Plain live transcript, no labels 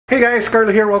Hey guys,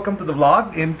 Carlo here. Welcome to the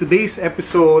vlog. In today's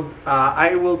episode,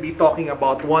 I will be talking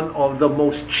about one of the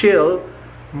most chill,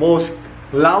 most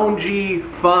loungy,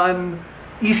 fun,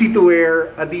 easy to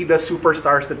wear Adidas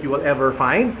superstars that you will ever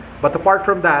find. But apart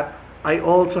from that, I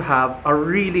also have a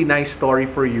really nice story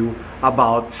for you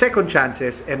about second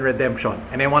chances and redemption.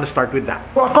 And I want to start with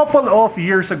that. Well, a couple of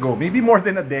years ago, maybe more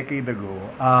than a decade ago,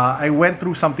 I went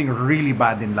through something really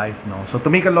bad in life. No? So to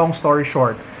make a long story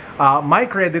short, my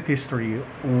credit history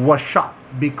was shot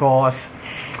because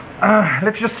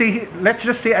let's just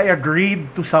say I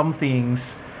agreed to some things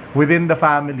within the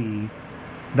family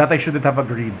that I shouldn't have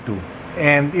agreed to,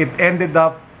 and it ended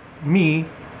up me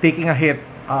taking a hit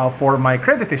for my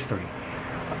credit history,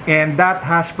 and that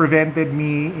has prevented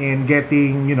me in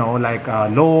getting, you know, like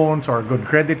loans or good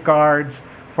credit cards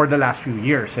for the last few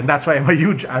years. And that's why I'm a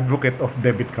huge advocate of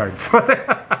debit cards.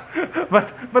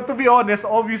 but to be honest,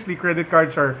 obviously credit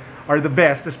cards are the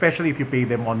best, especially if you pay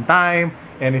them on time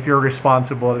and if you're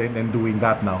responsible in doing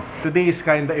that. Now today is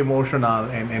kind of emotional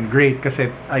and great because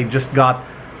I just got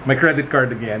my credit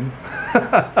card again.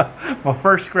 My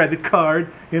first credit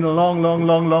card in a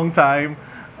long time.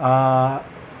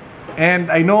 And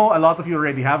I know a lot of you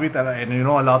already have it, and I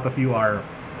know a lot of you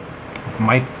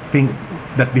might think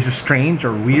that this is strange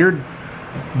or weird,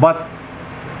 but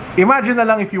imagine na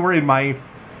lang if you were in my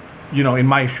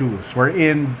shoes,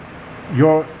 wherein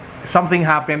something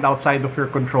happened outside of your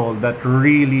control that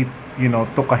really,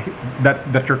 took a hit,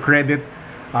 that your credit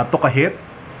took a hit,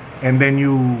 and then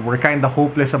you were kind of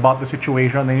hopeless about the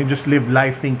situation, and you just live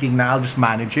life thinking, nah, I'll just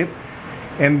manage it.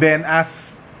 And then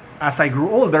as I grew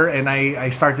older and I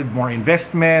started more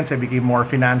investments, I became more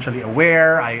financially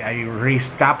aware, I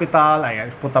raised capital, I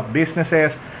put up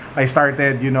businesses, I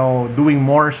started, doing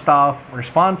more stuff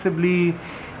responsibly,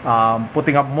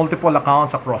 putting up multiple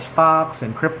accounts across stocks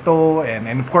and crypto,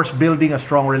 and of course building a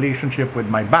strong relationship with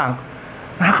my bank.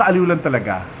 Nakakaaliw lang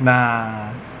talaga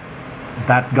na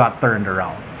that got turned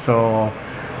around. So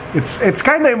it's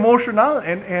kind of emotional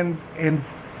and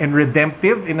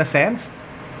redemptive in a sense.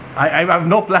 I have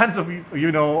no plans of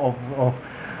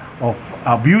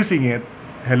abusing it.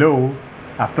 Hello,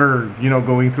 after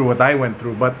going through what I went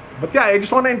through, but yeah, I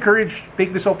just want to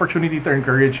take this opportunity to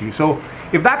encourage you. So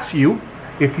if that's you,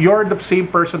 if you're the same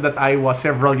person that I was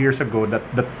several years ago,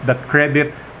 that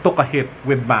credit took a hit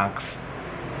with banks,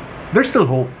 there's still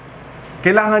hope.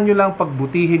 Kailangan nyo lang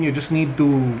pagbutihin. You just need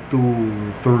to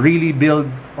really build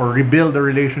or rebuild a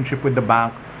relationship with the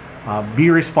bank. Be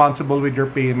responsible with your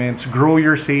payments, grow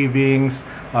your savings,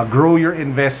 grow your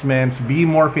investments, be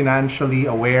more financially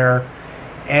aware.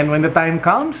 And when the time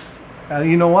comes,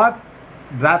 you know what?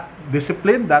 That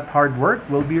discipline, that hard work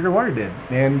will be rewarded.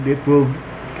 And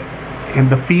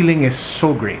the feeling is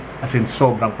so great. As in,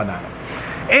 sobrang panalo.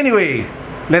 Anyway,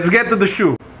 let's get to the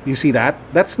shoe. You see that?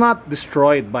 That's not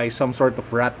destroyed by some sort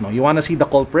of rat, no? You wanna see the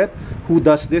culprit? Who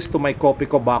does this to my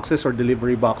Kopiko boxes or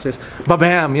delivery boxes?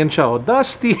 Babam! Yan siya, oh.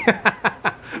 Dusty!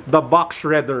 The box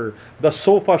shredder, the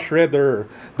sofa shredder,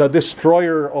 the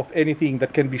destroyer of anything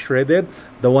that can be shredded,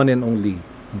 the one and only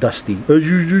Dusty.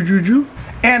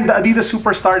 And the Adidas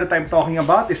Superstar that I'm talking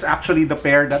about is actually the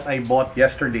pair that I bought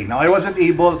yesterday. Now, I wasn't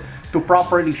able to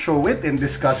properly show it and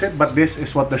discuss it, but this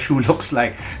is what the shoe looks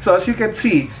like. So as you can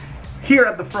see, here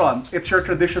at the front, it's your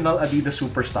traditional Adidas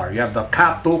Superstar. You have the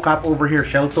toe cap over here,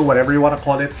 shell toe, whatever you want to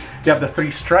call it. You have the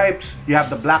 3 stripes. You have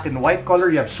the black and white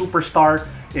color. You have Superstar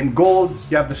in gold.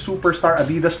 You have the Superstar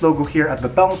Adidas logo here at the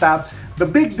tongue tab. The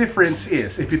big difference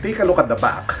is, if you take a look at the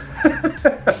back,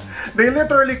 they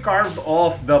literally carved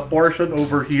off the portion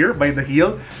over here by the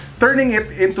heel, turning it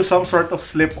into some sort of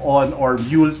slip-on or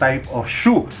mule type of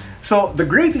shoe. So the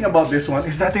great thing about this one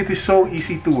is that it is so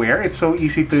easy to wear. It's so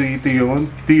easy to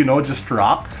just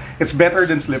rock. It's better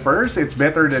than slippers. It's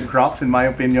better than Crocs in my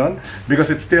opinion,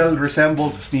 because it still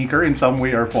resembles a sneaker in some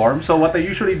way or form. So what I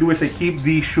usually do is I keep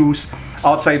these shoes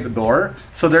outside the door.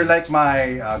 So they're like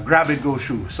my grab-and-go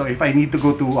shoes. So if I need to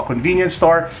go to a convenience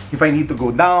store, if I need to go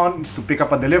down to pick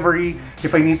up a delivery,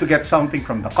 if I need to get something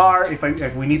from the car,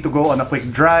 if we need to go on a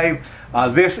quick drive,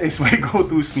 this is my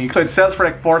go-to sneaker. So it sells for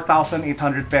like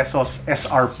 4,800 pesos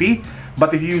SRP.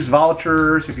 But if you use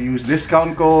vouchers, if you use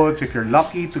discount codes, if you're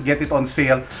lucky to get it on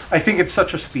sale, I think it's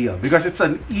such a steal because it's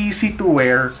an easy to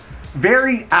wear,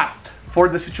 very apt for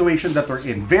the situation that we're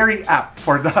in, very apt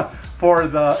for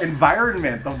the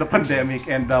environment of the pandemic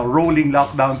and the rolling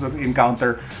lockdowns that we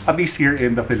encounter, at least here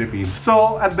in the Philippines.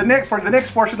 So for the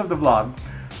next portion of the vlog,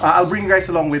 I'll bring you guys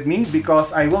along with me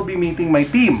because I will be meeting my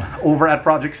team over at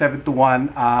Project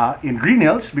 721 in Green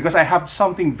Hills because I have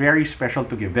something very special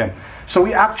to give them. So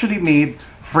we actually made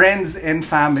friends and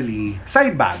family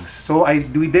side bags. So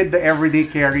we did the everyday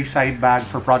carry side bag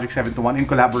for Project 721 in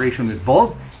collaboration with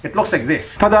Volve. It looks like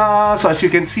this. Ta-da! So as you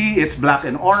can see, it's black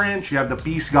and orange. You have the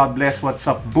peace, God bless, what's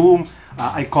up, boom,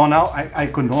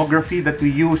 iconography that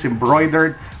we use,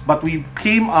 embroidered. But we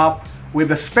came up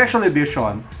with a special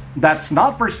edition that's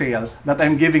not for sale, that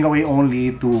I'm giving away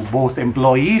only to both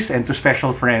employees and to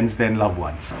special friends and loved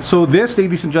ones. So this,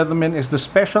 ladies and gentlemen, is the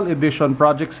special edition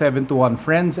Project 721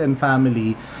 Friends and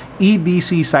Family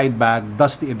EDC Side Bag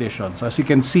Dusty Edition. So as you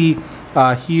can see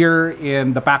here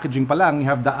in the packaging pa lang, you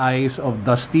have the eyes of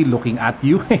Dusty looking at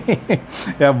you. You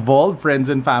have Volve, Friends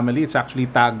and Family. It's actually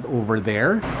tagged over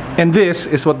there. And this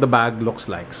is what the bag looks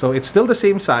like. So it's still the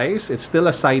same size. It's still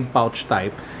a side pouch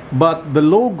type. But the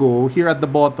logo here at the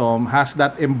bottom has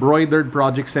that embroidered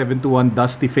Project 721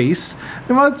 Dusty face.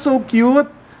 It's so cute!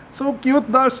 So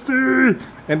cute, Dusty!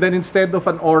 And then instead of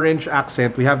an orange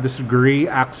accent, we have this gray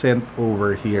accent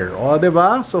over here. Oh,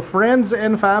 diba? So friends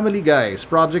and family, guys.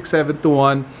 Project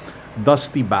 721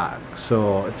 Dusty bag.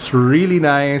 So it's really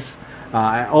nice.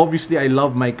 Obviously, I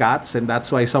love my cats, and that's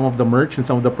why some of the merch and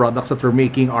some of the products that we're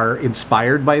making are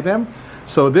inspired by them.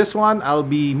 So this one, I'll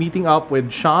be meeting up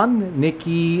with Sean,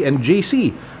 Nikki, and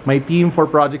JC, my team for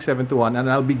Project 721,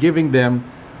 and I'll be giving them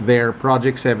their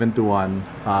Project 721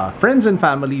 Friends and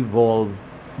Family Volve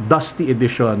Dusty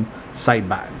Edition side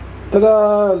bag.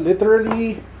 Ta-da!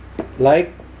 Literally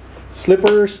like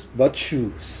slippers but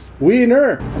shoes.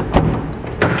 Winner!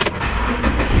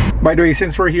 By the way,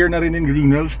 since we're here na rin in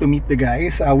Green Hills to meet the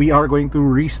guys, we are going to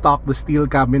restock the steel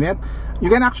cabinet. You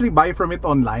can actually buy from it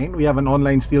online. We have an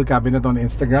online steel cabinet on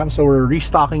Instagram. So we're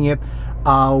restocking it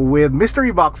with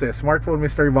mystery boxes, smartphone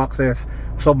mystery boxes.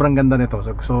 Sobrang ganda nito.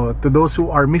 So to those who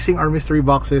are missing our mystery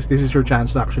boxes, this is your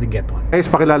chance to actually get one. Guys,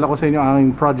 pakilala ko sa inyo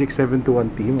ang Project 721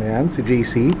 team. Ayan, si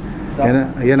JC.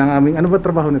 Ayan ang aming, ano ba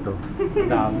trabaho nito?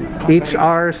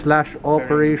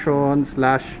 HR/operation/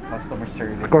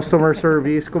 customer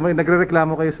service. Kung may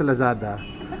nagrereklamo kayo sa Lazada,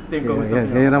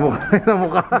 ganyan ang mukha.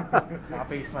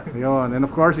 Yun. And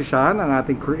of course, si Sean, ang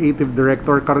ating creative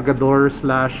director, cargador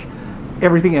 /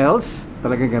 everything else.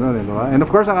 Talagang ganun, eh, diba? And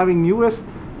of course, ang aming newest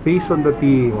face on the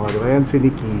team. O, diba? Yan si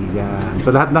Nikki. Yan.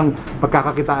 So lahat ng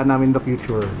pagkakakitaan namin in the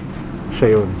future,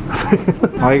 siya yun.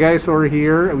 Okay guys, so we're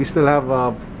here. We still have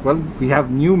well, we have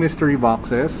new mystery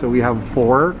boxes. So we have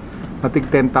 4, I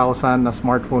think 10,000 na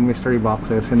smartphone mystery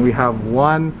boxes, and we have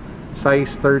 1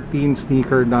 size 13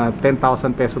 sneaker na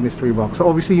 10,000 peso mystery box. So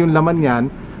obviously yung laman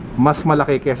yan mas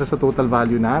malaki kesa sa total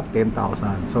value na 10,000.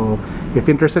 So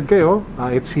if interested kayo,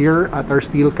 it's here at our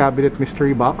steel cabinet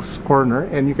mystery box corner,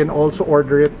 and you can also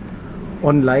order it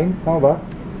online. Tama ba?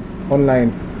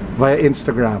 Online via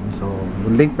Instagram. So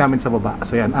link namin sa baba.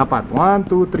 So yan, 4,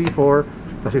 1, 2, 3, 4.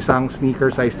 Tapos isang sneaker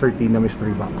size 13 na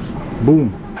mystery box. Boom!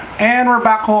 And we're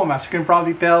back home. As you can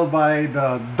probably tell by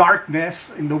the darkness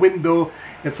in the window,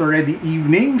 it's already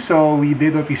evening. So we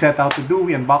did what we set out to do.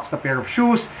 We unboxed a pair of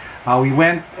shoes. We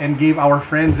went and gave our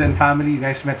friends and family. You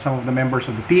guys met some of the members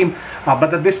of the team. But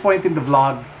at this point in the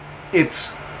vlog, it's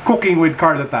cooking with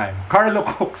Carlo time. Carlo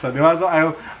cooks. So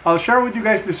I'll share with you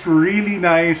guys this really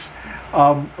nice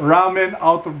ramen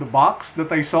out of the box that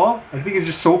I saw. I think it's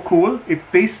just so cool. It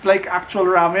tastes like actual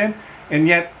ramen, and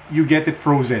yet you get it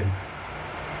frozen.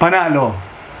 Panalo!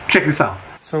 Check this out.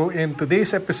 So in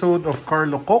today's episode of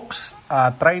Carlo Cooks,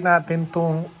 try natin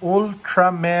tong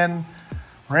Ultramen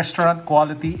restaurant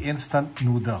quality instant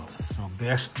noodles. So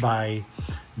best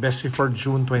before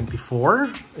June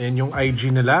 24, and yung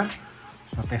IG nila.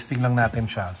 So testing lang natin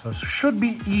siya. So should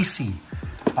be easy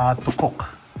to cook.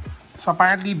 So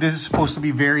apparently this is supposed to be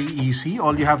very easy.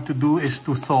 All you have to do is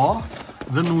to thaw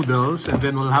the noodles, and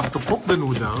then we'll have to cook the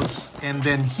noodles, and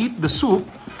then heat the soup,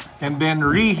 and then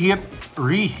reheat the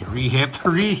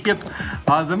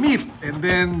meat, and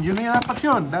then yun na dapat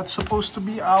yun. That's supposed to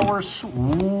be our soup.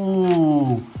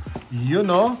 Ooh, you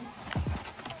know.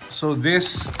 So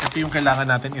ito yung kailangan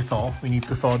natin i-thaw. We need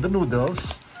to thaw the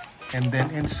noodles, and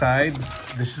then inside,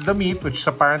 this is the meat, which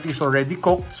apparently is already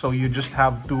cooked. So you just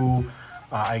have to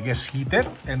I guess heat it,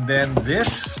 and then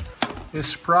this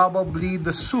is probably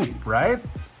the soup, right?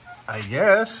 I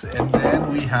guess. And then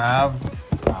we have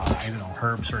I don't know,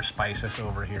 herbs or spices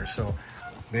over here. So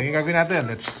then yung gagawin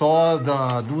natin, let's thaw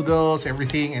the noodles,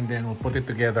 everything, and then we'll put it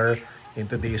together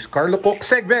in today's Carlo Cook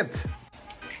segment.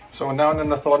 So now na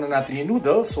na-thaw na natin yung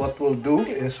noodles, what we'll do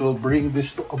is we'll bring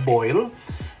this to a boil,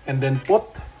 and then put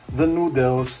the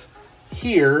noodles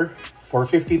here for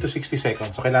 50 to 60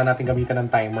 seconds. So, kailangan natin gamitan ng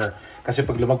timer. Kasi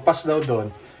pag lumagpas daw doon,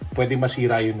 pwede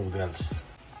masira yung noodles.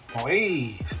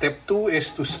 Okay, step 2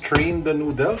 is to strain the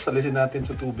noodles. Alisin natin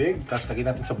sa tubig, tapos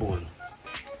lagyan natin sa bowl.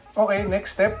 Okay,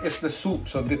 next step is the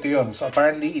soup. So, dito yun. So,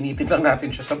 apparently, initin lang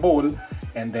natin siya sa bowl.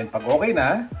 And then, pag okay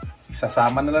na,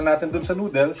 isasama na lang natin dun sa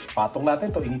noodles. Patong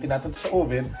natin to, initin natin to sa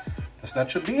oven. Tapos, that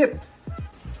should be it.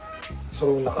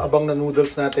 So, nakaabang na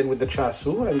noodles natin with the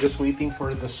chasu. I'm just waiting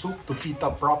for the soup to heat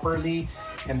up properly.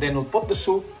 And then, we'll put the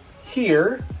soup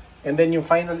here. And then, yung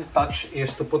final touch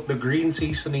is to put the green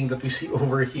seasoning that we see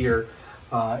over here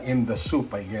in the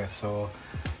soup, I guess. So,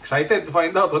 excited to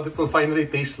find out what it will finally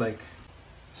taste like.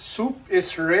 Soup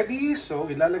is ready. So,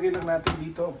 ilalagay lang natin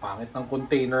dito. Pangit ng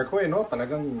container ko no?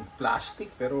 Talagang plastic.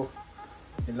 Pero,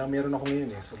 yun lang meron ako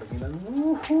ngayon So, lagyan natin.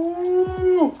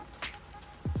 Woohoo!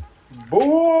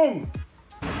 Boom!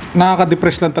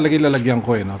 Nakaka-depress lang talaga ilalagyan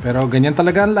ko no? Pero ganyan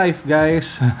talaga ang life,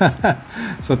 guys.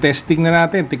 So testing na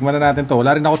natin, tikman na natin to.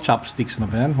 Wala rin ako chopsticks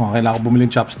no? Kailangan ko bumili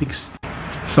ng chopsticks.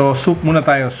 So soup muna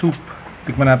tayo, soup.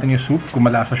 Tikman natin yung soup kung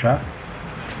malasa siya.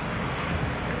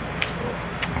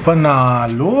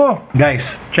 Panalo!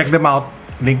 Guys, check them out.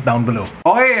 Link down below.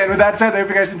 Okay, and with that said, I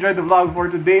hope you guys enjoyed the vlog for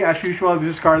today. As usual,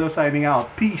 this is Carlo signing out.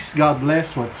 Peace, God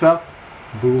bless, what's up?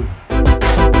 Boom.